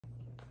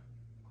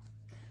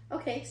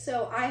Okay,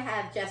 so I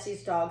have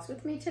Jesse's dogs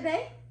with me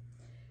today.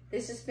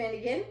 This is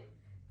Finnegan,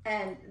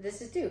 and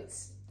this is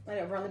Dukes. And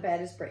over on the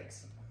bed is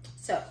Briggs.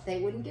 So they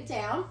wouldn't get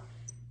down,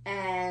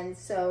 and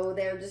so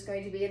they're just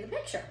going to be in the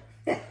picture.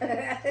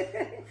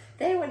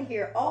 They want to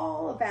hear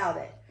all about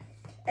it.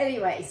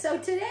 Anyway, so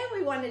today what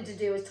we wanted to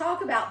do is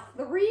talk about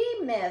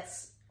 3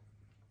 myths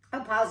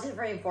of positive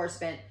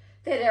reinforcement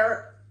that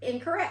are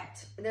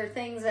incorrect. They're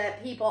things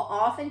that people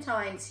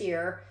oftentimes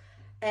hear,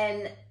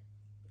 and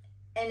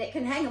it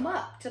can hang them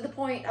up to the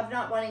point of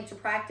not wanting to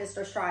practice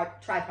or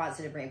try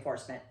positive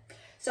reinforcement.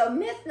 So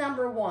myth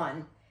number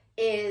 1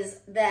 is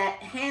that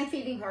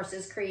hand-feeding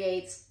horses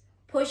creates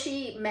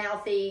pushy,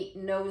 mouthy,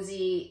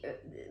 nosy,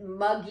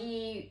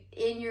 muggy,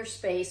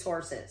 in-your-space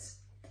horses.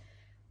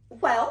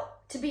 Well,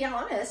 to be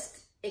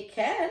honest, it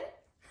can.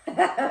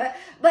 but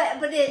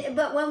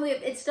when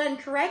it's done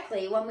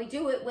correctly, when we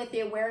do it with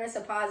the awareness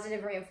of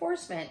positive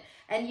reinforcement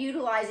and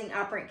utilizing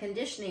operant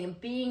conditioning and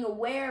being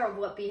aware of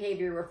what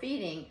behavior we're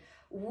feeding,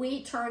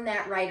 we turn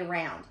that right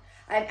around.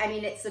 I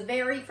mean, it's the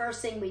very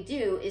first thing we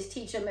do is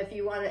teach them, if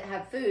you want to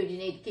have food, you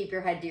need to keep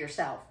your head to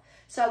yourself.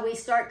 So we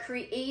start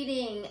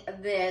creating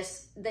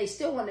this, they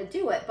still want to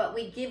do it, but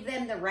we give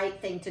them the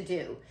right thing to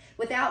do.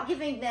 Without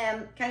giving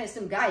them kind of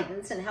some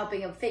guidance and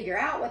helping them figure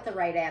out what the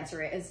right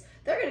answer is,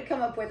 they're going to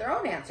come up with their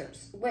own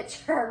answers, which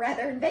are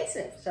rather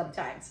invasive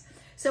sometimes.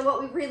 So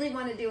what we really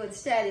want to do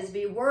instead is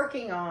be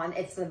working on,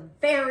 it's the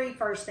very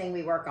first thing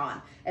we work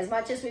on. As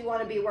much as we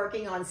want to be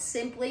working on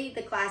simply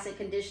the classic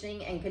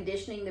conditioning and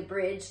conditioning the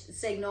bridge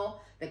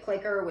signal, the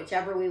clicker,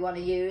 whichever we want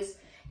to use,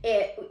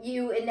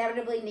 you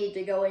inevitably need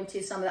to go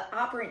into some of the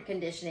operant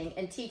conditioning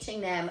and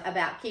teaching them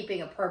about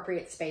keeping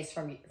appropriate space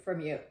from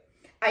you.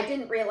 I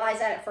didn't realize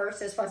that at first.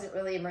 This wasn't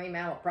really a marine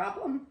mammal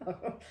problem.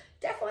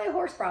 Definitely a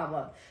horse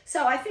problem.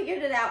 So I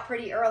figured it out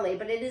pretty early,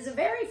 but it is the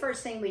very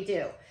first thing we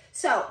do.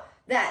 So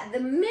that the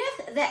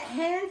myth that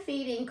hand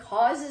feeding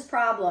causes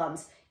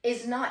problems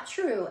is not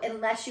true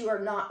unless you are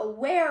not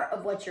aware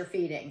of what you're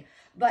feeding.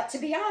 But to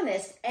be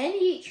honest,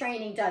 any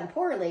training done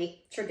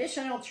poorly,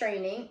 traditional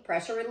training,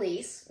 pressure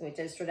release, which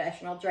is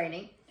traditional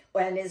training,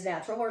 and is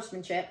natural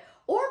horsemanship,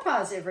 or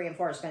positive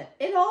reinforcement,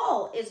 it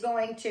all is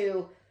going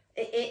to,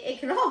 it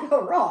can all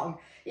go wrong.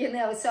 You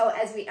know, so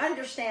as we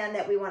understand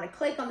that we want to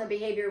click on the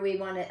behavior we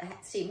want to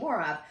see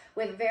more of,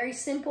 we have a very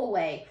simple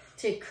way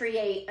to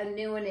create a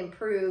new and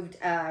improved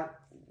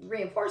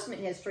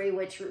reinforcement history,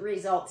 which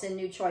results in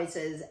new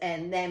choices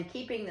and them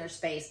keeping their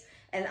space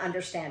and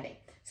understanding.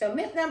 So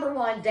myth number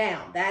 1,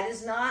 down. That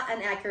is not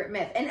an accurate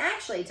myth. And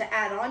actually, to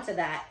add on to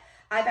that,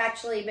 I've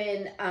actually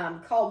been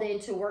called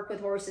in to work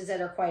with horses that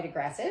are quite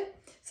aggressive.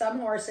 Some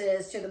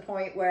horses to the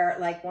point where,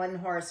 like, one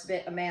horse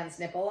bit a man's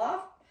nipple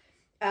off.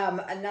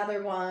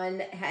 Another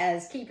one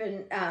has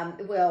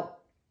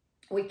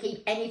we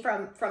keep any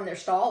from their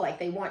stall, like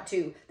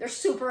they're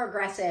super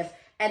aggressive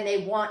and they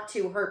want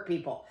to hurt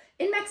people.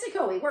 In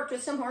Mexico, we worked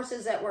with some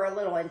horses that were a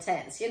little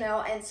intense, you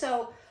know, and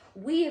so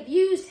we have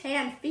used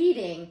hand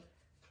feeding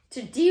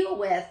to deal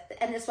with,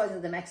 and this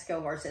wasn't the Mexico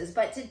horses,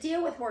 but to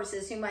deal with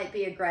horses who might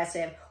be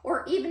aggressive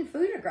or even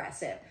food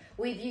aggressive.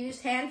 We've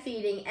used hand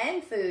feeding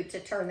and food to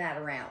turn that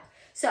around.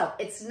 So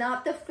it's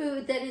not the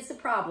food that is the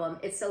problem,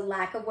 it's the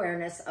lack of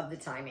awareness of the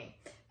timing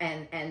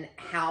and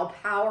how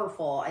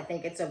powerful. I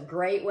think it's a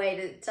great way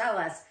to tell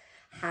us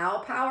how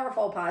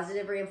powerful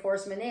positive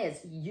reinforcement is.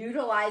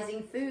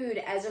 Utilizing food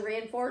as a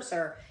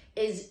reinforcer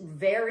is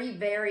very,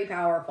 very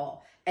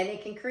powerful. And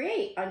it can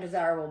create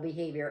undesirable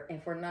behavior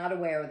if we're not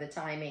aware of the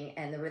timing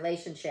and the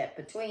relationship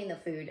between the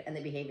food and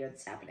the behavior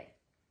that's happening.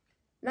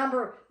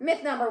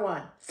 Myth number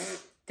 1,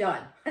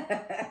 done.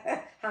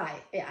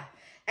 Hi, yeah.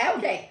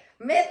 Okay,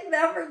 myth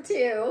number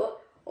 2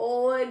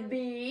 would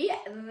be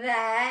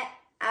that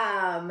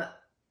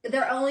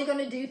they're only going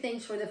to do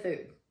things for the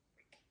food.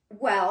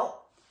 Well,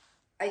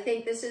 I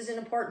think this is an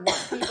important one.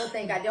 People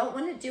think, I don't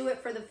want to do it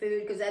for the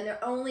food because then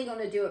they're only going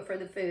to do it for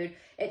the food.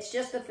 It's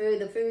just the food,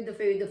 the food, the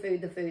food, the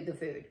food, the food, the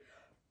food.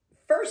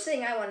 First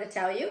thing I want to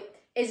tell you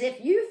is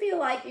if you feel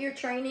like your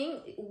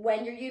training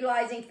when you're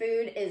utilizing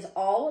food is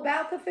all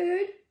about the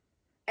food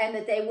and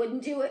that they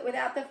wouldn't do it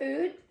without the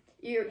food,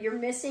 you're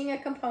missing a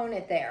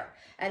component there.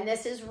 And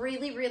this is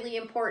really, really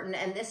important.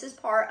 And this is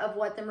part of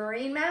what the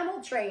marine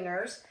mammal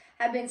trainers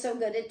have been so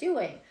good at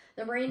doing.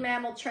 The marine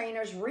mammal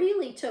trainers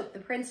really took the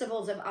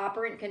principles of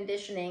operant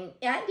conditioning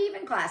and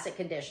even classic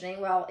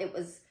conditioning. Well, it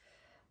was,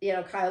 you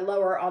know, kind of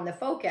lower on the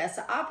focus.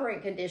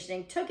 Operant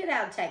conditioning, took it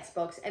out of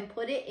textbooks and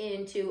put it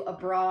into a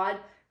broad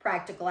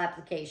practical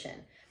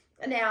application.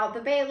 Now, the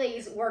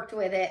Baileys worked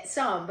with it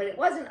some, but it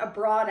wasn't a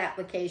broad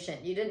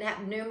application. You didn't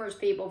have numerous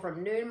people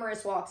from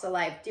numerous walks of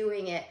life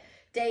doing it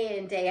day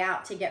in, day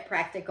out to get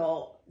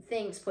practical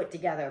things put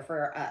together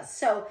for us.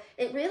 So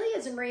it really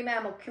is a marine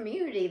mammal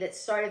community that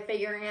started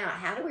figuring out,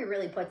 how do we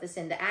really put this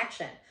into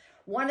action?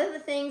 One of the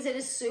things that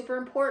is super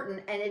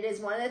important, and it is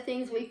one of the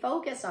things we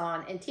focus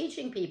on in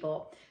teaching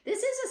people,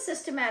 this is a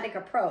systematic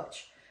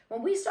approach.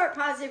 When we start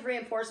positive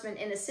reinforcement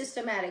in a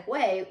systematic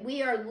way,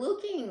 we are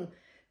looking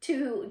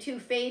to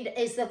fade.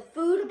 Is the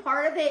food a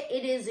part of it?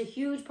 It is a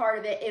huge part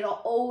of it.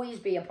 It'll always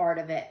be a part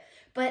of it.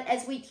 But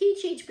as we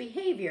teach each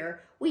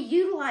behavior, we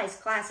utilize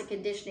classic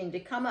conditioning to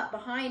come up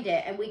behind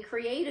it, and we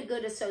create a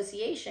good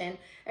association,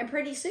 and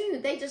pretty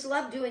soon they just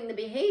love doing the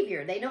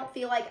behavior. They don't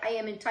feel like I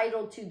am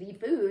entitled to the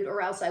food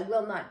or else I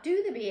will not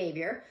do the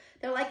behavior.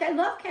 They're like, I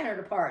love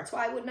counterparts.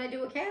 Why wouldn't I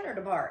do a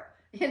counterpart?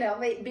 You know,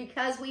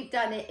 because we've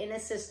done it in a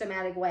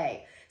systematic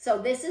way. So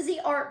this is the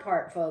art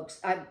part,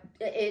 folks.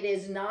 It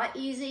is not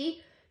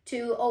easy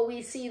to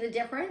always see the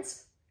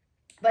difference,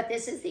 but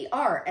this is the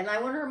art. And I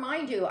want to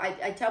remind you,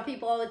 I tell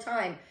people all the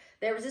time,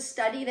 there was a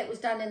study that was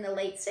done in the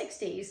late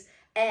 60s,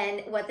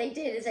 and what they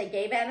did is they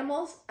gave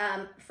animals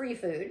free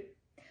food.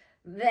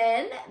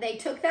 Then they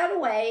took that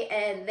away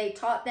and they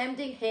taught them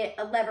to hit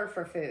a lever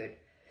for food.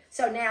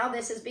 So now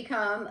this has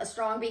become a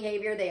strong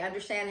behavior. They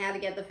understand how to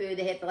get the food.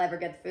 They hit the lever,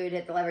 get the food,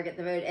 hit the lever, get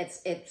the food.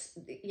 It's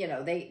you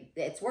know,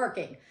 it's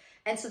working.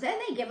 And so then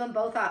they give them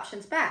both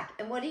options back.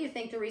 And what do you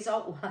think the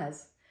result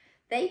was?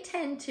 They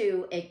tend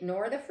to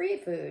ignore the free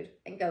food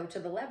and go to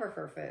the lever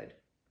for food.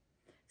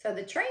 So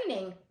the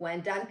training,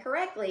 when done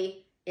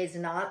correctly, is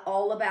not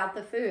all about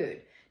the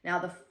food. Now,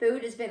 the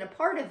food has been a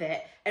part of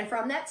it. And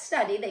from that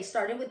study, they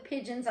started with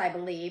pigeons, I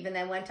believe, and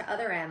then went to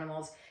other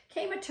animals,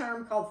 came a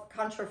term called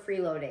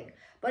Contrafreeloading.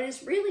 But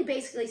it's really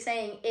basically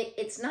saying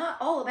it's not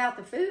all about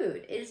the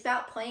food. It is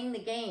about playing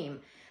the game.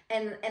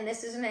 And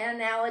this is an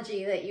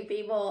analogy that you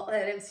people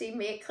that have seen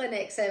me at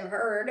clinics have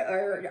heard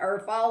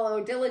or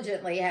follow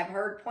diligently have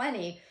heard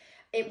plenty.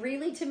 It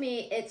really, to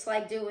me, it's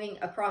like doing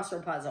a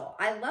crossword puzzle.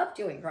 I love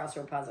doing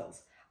crossword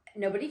puzzles.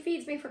 Nobody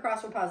feeds me for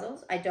crossword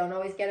puzzles. I don't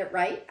always get it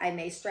right. I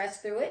may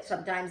stress through it.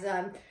 Sometimes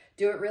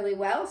do it really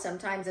well.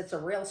 Sometimes it's a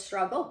real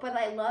struggle, but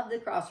I love the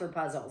crossword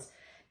puzzles.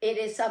 It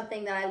is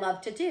something that I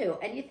love to do.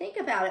 And you think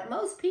about it,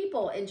 most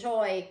people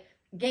enjoy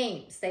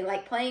games. They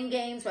like playing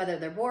games, whether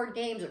they're board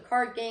games or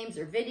card games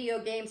or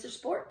video games or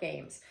sport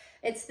games.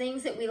 It's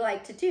things that we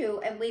like to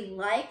do, and we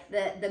like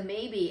the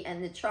maybe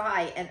and the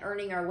try and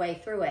earning our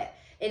way through it.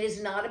 It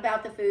is not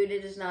about the food.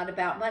 It is not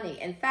about money.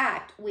 In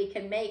fact, we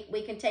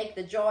can take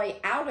the joy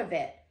out of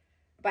it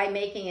by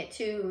making it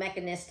too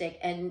mechanistic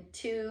and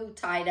too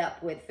tied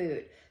up with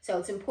food. So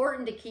it's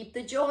important to keep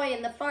the joy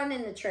and the fun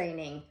in the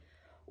training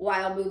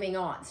while moving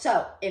on.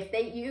 So if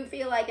you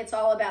feel like it's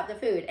all about the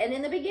food, and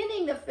in the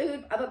beginning, the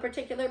food of a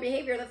particular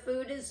behavior, the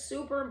food is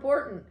super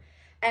important.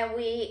 And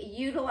we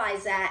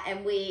utilize that,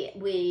 and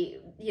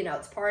we you know,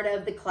 it's part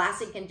of the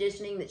classic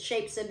conditioning that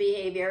shapes the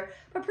behavior.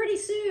 But pretty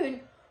soon,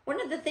 one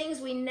of the things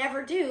we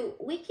never do,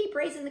 we keep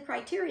raising the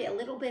criteria a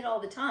little bit all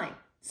the time.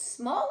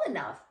 Small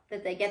enough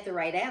that they get the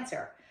right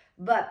answer,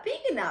 but big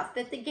enough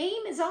that the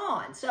game is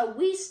on. So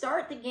we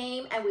start the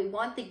game, and we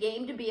want the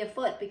game to be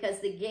afoot, because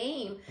the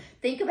game,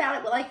 think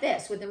about it like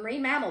this. With the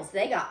marine mammals,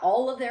 they got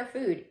all of their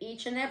food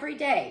each and every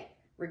day,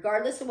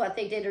 regardless of what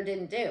they did or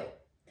didn't do.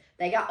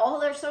 They got all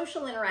their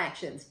social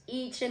interactions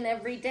each and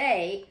every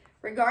day,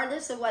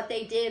 regardless of what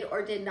they did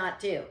or did not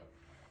do.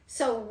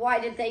 So why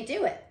did they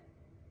do it?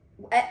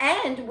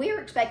 And we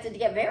were expected to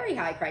get very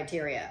high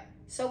criteria.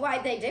 So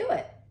why'd they do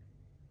it?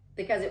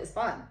 Because it was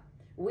fun.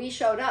 We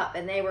showed up,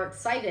 and they were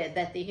excited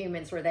that the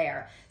humans were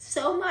there.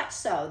 So much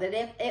so that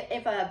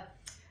if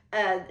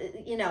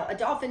a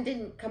dolphin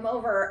didn't come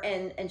over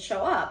and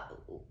show up,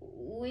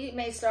 we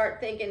may start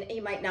thinking he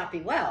might not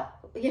be well.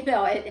 You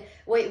know,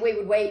 we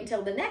would wait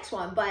until the next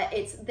one, but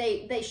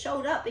they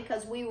showed up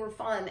because we were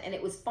fun, and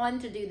it was fun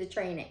to do the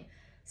training.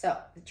 So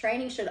the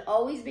training should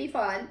always be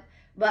fun,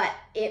 but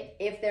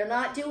if they're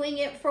not doing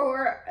it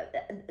for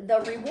the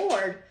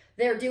reward,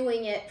 they're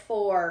doing it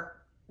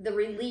for the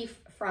relief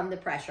from the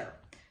pressure.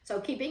 So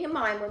keeping in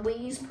mind, when we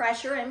use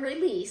pressure and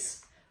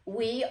release,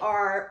 we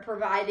are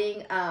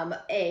providing an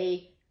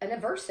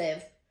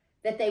aversive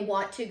that they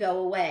want to go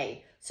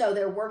away. So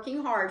they're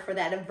working hard for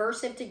that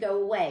aversive to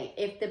go away.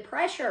 If the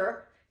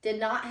pressure did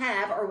not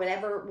have, or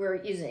whatever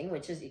we're using,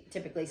 which is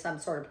typically some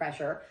sort of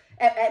pressure,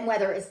 and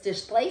whether it's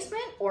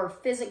displacement or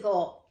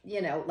physical,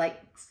 you know, like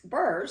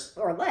spurs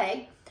or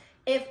leg,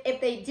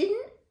 if they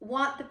didn't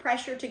want the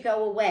pressure to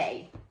go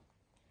away,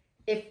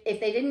 if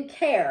they didn't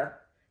care,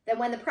 then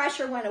when the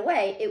pressure went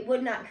away, it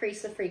would not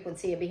increase the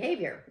frequency of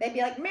behavior. They'd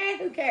be like, man,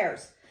 who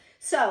cares?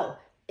 So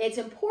it's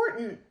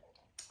important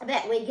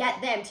that we get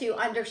them to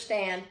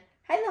understand,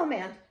 hello,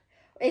 man.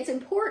 It's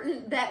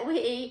important that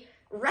we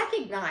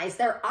recognize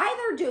they're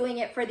either doing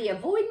it for the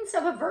avoidance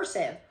of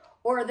aversive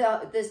or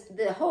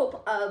the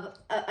hope of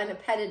an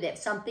appetitive,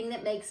 something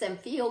that makes them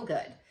feel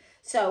good.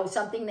 So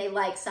something they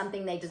like,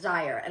 something they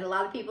desire. And a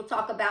lot of people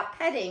talk about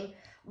petting,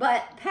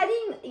 but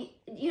petting,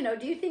 you know,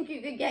 do you think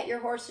you could get your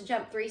horse to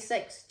jump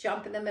 3-6,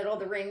 jump in the middle of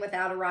the ring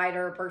without a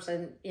rider or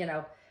person, you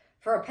know,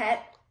 for a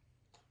pet?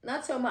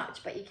 Not so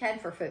much, but you can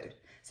for food.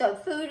 So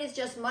food is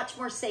just much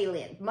more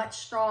salient, much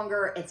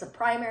stronger. It's a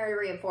primary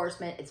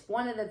reinforcement. It's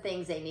one of the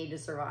things they need to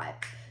survive.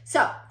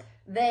 So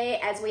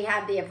as we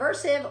have the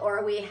aversive,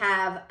 or we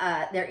have,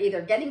 they're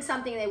either getting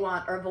something they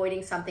want or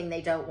avoiding something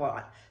they don't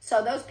want.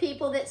 So those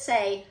people that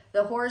say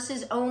the horse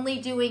is only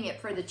doing it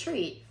for the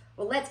treat,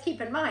 Well, let's keep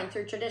in mind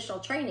through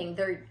traditional training,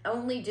 they're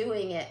only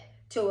doing it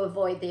to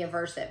avoid the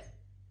aversive.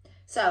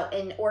 So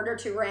in order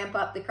to ramp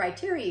up the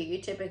criteria,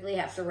 you typically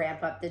have to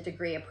ramp up the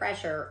degree of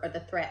pressure or the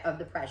threat of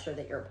the pressure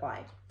that you're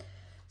applying.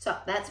 So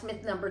that's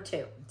myth number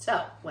 2.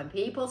 So when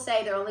people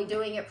say they're only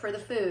doing it for the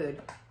food,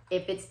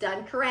 if it's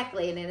done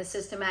correctly and in a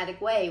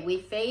systematic way, we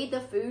fade the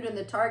food and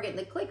the target and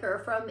the clicker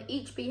from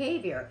each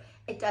behavior.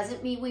 It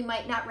doesn't mean we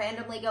might not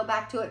randomly go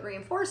back to it and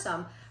reinforce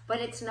them, but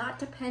it's not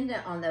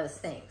dependent on those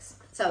things.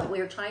 So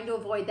we're trying to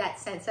avoid that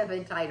sense of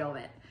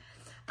entitlement.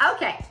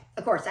 Okay,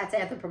 of course, that's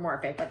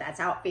anthropomorphic, but that's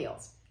how it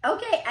feels.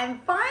 Okay, and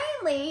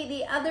finally,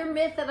 the other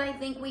myth that I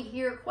think we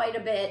hear quite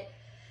a bit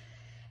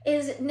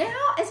is now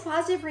as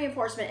positive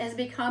reinforcement has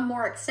become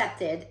more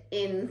accepted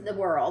in the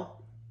world,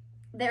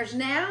 there's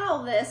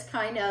now this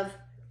kind of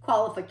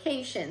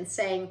qualification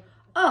saying,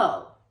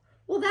 oh,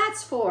 well,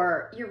 that's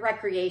for your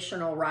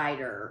recreational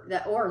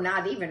rider, or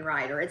not even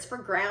rider. It's for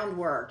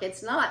groundwork.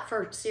 It's not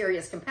for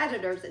serious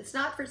competitors. It's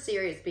not for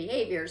serious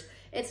behaviors.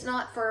 It's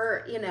not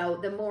for, you know,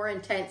 the more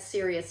intense,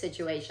 serious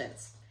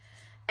situations.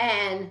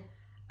 And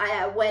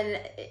when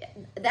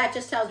that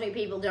just tells me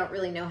people don't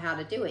really know how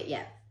to do it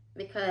yet,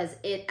 because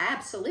it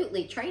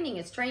absolutely, training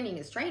is training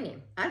is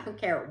training. I don't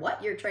care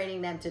what you're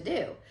training them to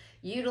do.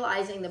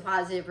 Utilizing the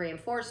positive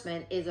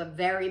reinforcement is a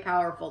very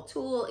powerful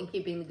tool in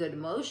keeping the good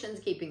emotions,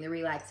 keeping the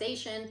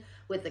relaxation.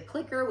 With the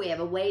clicker, we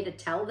have a way to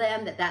tell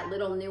them that that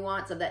little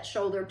nuance of that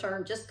shoulder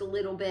turn just a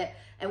little bit,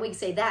 and we can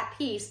say that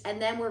piece, and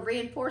then we're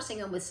reinforcing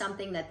them with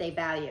something that they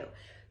value.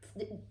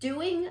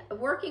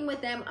 Working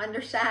with them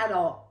under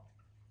saddle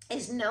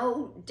is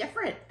no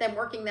different than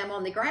working them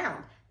on the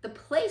ground. The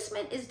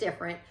placement is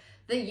different.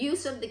 The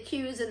use of the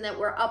cues and that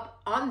we're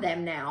up on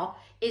them now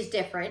is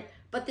different,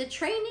 but the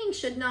training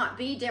should not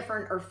be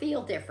different or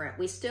feel different.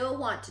 We still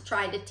want to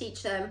try to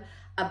teach them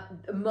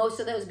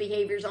most of those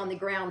behaviors on the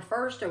ground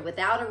first, or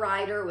without a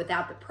rider,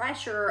 without the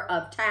pressure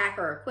of tack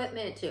or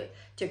equipment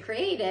to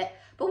create it.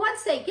 But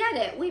once they get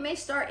it, we may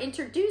start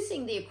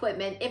introducing the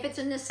equipment if it's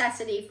a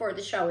necessity for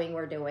the showing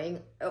we're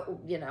doing,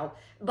 you know,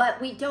 but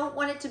we don't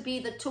want it to be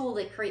the tool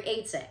that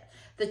creates it.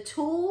 The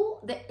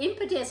tool, the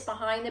impetus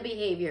behind the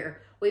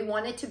behavior, we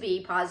want it to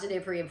be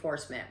positive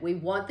reinforcement. We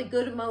want the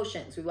good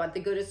emotions. We want the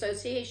good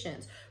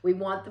associations. We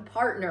want the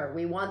partner.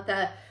 We want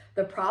the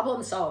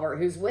problem solver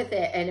who's with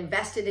it and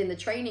invested in the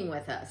training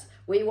with us.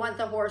 We want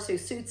the horse who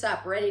suits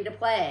up, ready to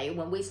play.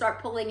 When we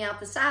start pulling out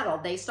the saddle,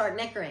 they start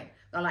nickering.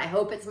 And I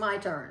hope it's my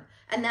turn.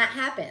 And that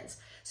happens.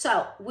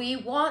 So we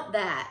want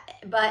that,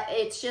 but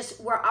it's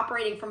just we're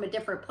operating from a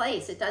different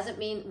place. It doesn't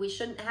mean we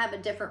shouldn't have a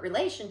different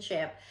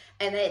relationship.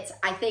 And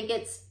I think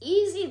it's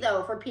easy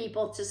though for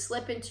people to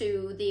slip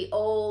into the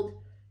old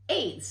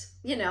aids.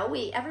 You know,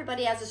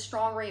 everybody has a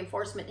strong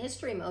reinforcement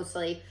history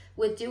mostly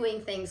with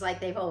doing things like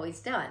they've always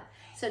done.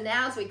 So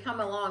now as we come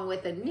along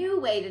with a new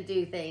way to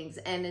do things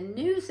and a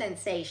new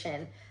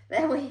sensation,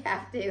 then we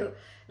have to,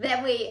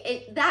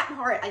 that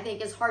part I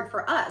think is hard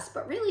for us,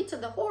 but really to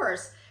the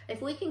horse,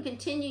 if we can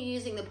continue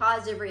using the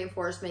positive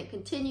reinforcement,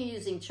 continue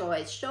using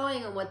choice,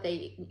 showing them what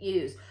they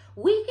use,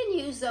 we can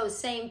use those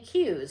same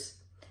cues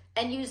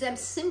and use them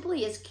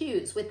simply as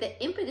cues with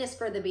the impetus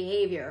for the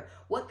behavior,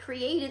 what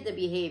created the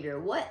behavior,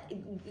 what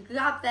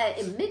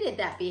emitted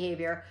that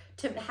behavior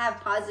to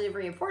have positive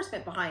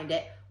reinforcement behind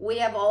it. We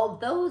have all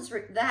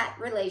that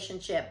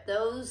relationship,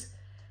 those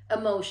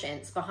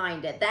emotions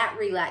behind it, that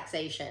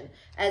relaxation,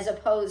 as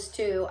opposed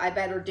to I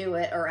better do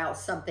it or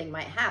else something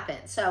might happen.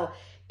 So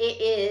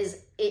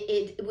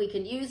we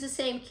can use the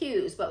same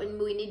cues, but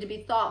we need to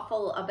be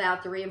thoughtful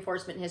about the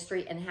reinforcement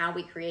history and how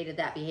we created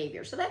that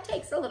behavior. So that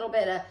takes a little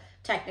bit of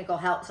technical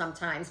help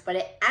sometimes, but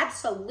it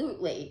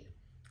absolutely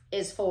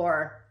is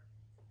for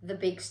the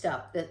big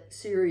stuff, the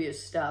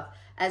serious stuff,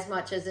 as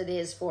much as it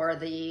is for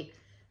the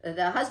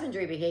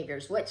husbandry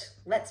behaviors, which,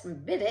 let's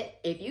admit it,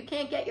 if you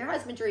can't get your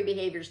husbandry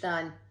behaviors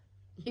done,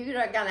 you're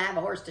not going to have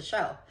a horse to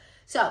show.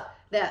 So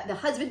the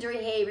husbandry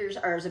behaviors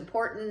are as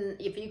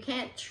important. If you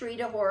can't treat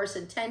a horse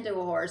and tend to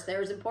a horse,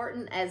 they're as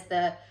important as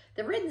the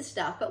ridden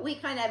stuff, but we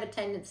kind of have a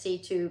tendency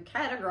to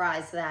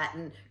categorize that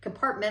and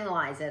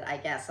compartmentalize it, I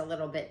guess, a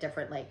little bit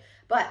differently.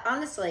 But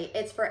honestly,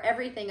 it's for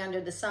everything under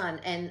the sun.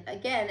 And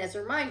again, as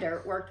a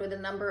reminder, worked with a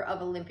number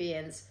of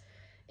Olympians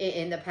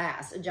in the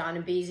past, John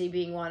and Beasy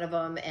being one of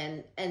them,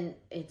 and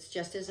it's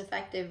just as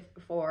effective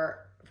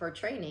for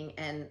training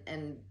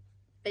and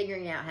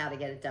figuring out how to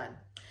get it done.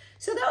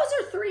 So those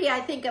are 3, I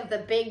think, of the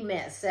big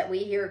myths that we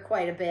hear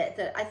quite a bit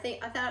that I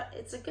thought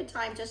it's a good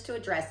time just to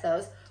address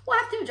those. We'll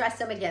have to address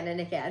them again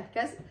and again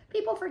because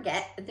people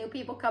forget and new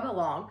people come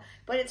along,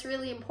 but it's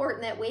really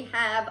important that we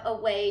have a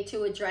way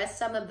to address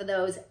some of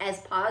those as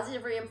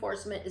positive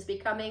reinforcement is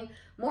becoming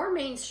more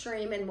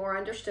mainstream and more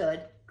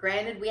understood.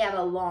 Granted, we have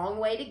a long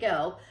way to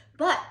go,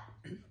 but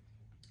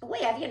we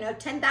have,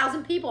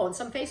 10,000 people in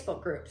some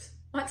Facebook groups.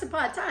 Once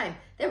upon a time,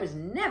 there was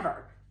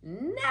never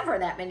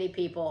that many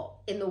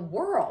people in the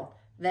world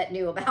that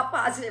knew about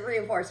positive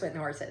reinforcement in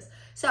horses.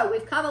 So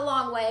we've come a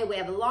long way. We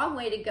have a long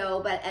way to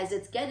go, but as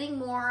it's getting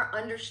more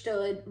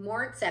understood,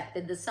 more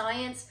accepted, the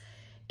science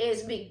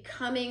is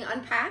becoming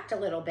unpacked a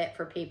little bit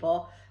for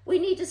people, we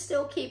need to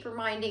still keep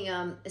reminding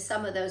them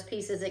some of those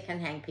pieces that can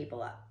hang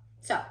people up.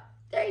 So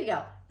there you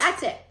go.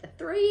 That's it. The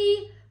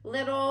 3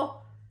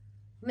 little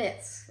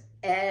myths,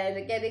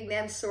 and getting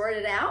them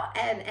sorted out,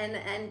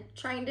 and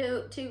trying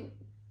to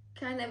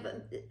kind of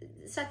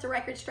set the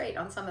record straight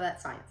on some of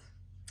that science.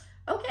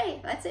 Okay,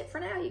 that's it for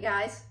now, you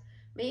guys.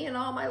 Me and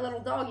all my little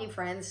doggy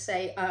friends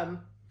say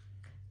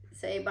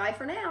bye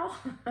for now.